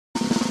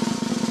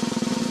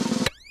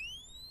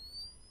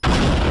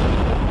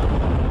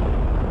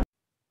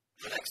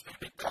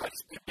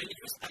experimentales.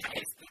 Bienvenidos a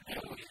este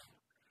nuevo video.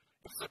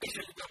 En esta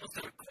ocasión vamos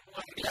a ver cómo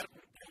arreglar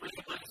un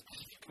problema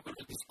específico con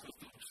los discos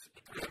duros.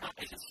 El problema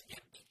es el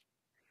siguiente.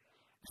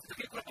 Resulta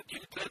que cuando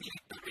quiero entrar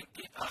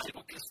directamente a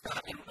algo que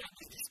está en uno de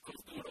mis discos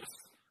duros,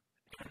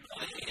 en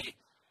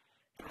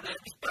una de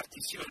mis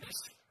particiones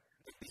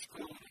del disco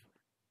duro,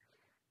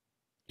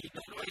 y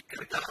no lo he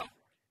cargado,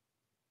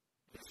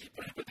 si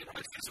por ejemplo tengo un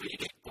acceso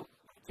directo,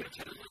 quiero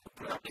echar algún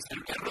programa, me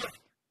sale un error,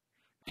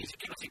 me dice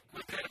que no se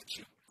encuentra el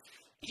archivo.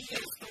 Y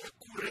esto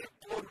ocurre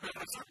por una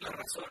razón. La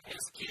razón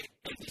es que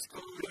el disco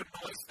duro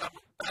no está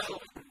montado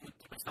en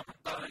ubuntu, no está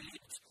montado en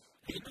Linux.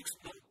 Linux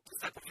no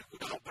está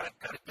configurado para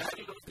cargar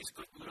los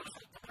discos duros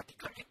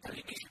automáticamente al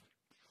inicio.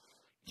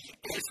 Y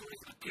eso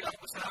es lo que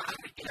vamos a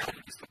arreglar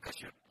en esta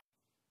ocasión.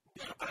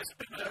 Bueno, para eso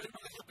primero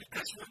abrimos las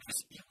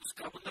aplicaciones y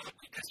buscamos la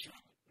aplicación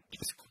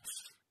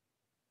discos.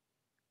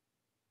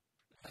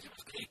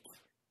 Hacemos clic.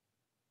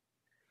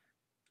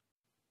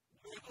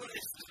 Luego de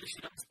esto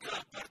seleccionamos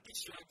cada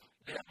partición,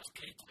 le damos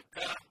clic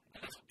acá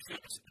en las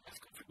opciones, en las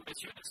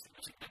configuraciones, en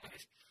los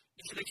imágenes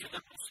y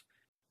seleccionamos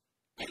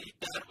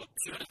editar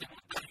opciones de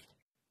montaje.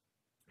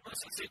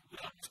 Nos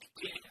aseguramos que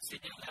queden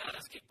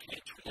señaladas, que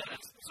queden chuleadas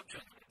las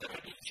opciones de montaje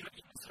al inicio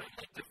y nuestra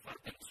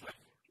interfaz del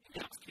usuario. Le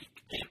damos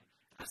clic en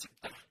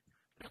aceptar.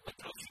 Luego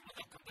introducimos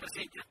la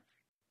contraseña.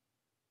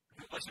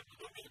 Luego hacemos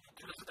lo mismo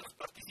con las otras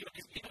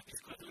particiones y los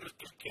discos duros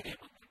que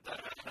queremos montar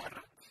a la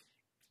arranque.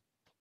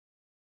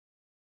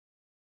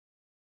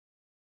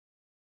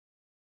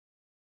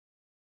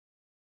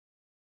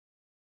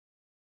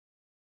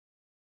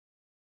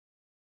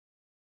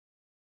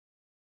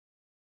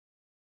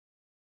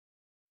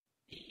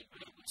 Y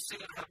luego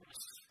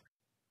cerramos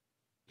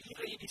y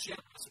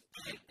reiniciamos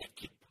el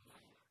equipo.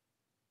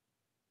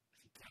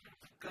 Si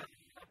tenemos acá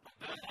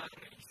apagar,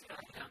 reiniciar,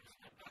 le damos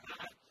en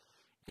apagar,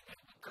 le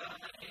damos acá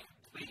en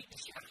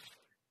reiniciar.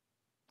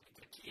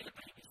 Aquí en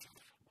reiniciar.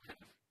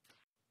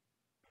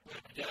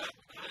 Bueno, ya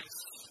una vez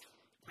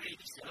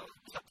reiniciado,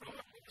 vamos a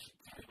probar si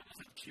tenemos los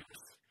archivos.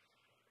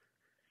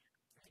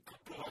 Y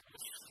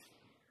comprobamos.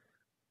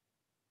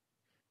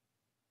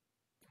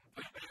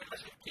 Pueden ver en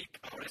hacer clic.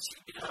 Ahora sí,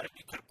 mirar en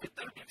mi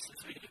carpeta mi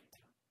acceso directo.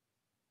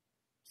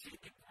 Sin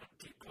ningún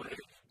tipo de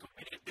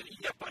inconveniente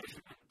y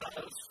aparecen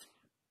montados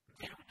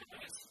de una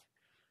vez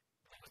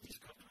en los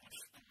discos duros,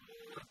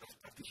 todas las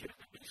particiones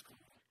de mi disco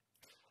duro.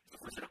 Esto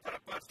funciona para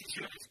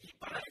particiones y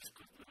para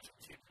discos duros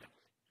siempre.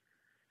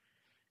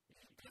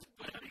 Entonces,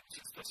 bueno amigos,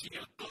 esto ha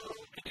sido todo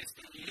en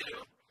este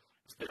video.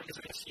 Espero les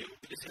haya sido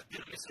útil,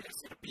 les haya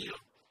servido.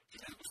 Si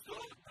les gustó,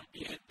 no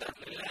olviden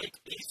darle like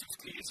y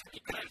suscribirse a mi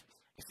canal.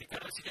 Este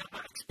canal se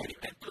llama Experimento.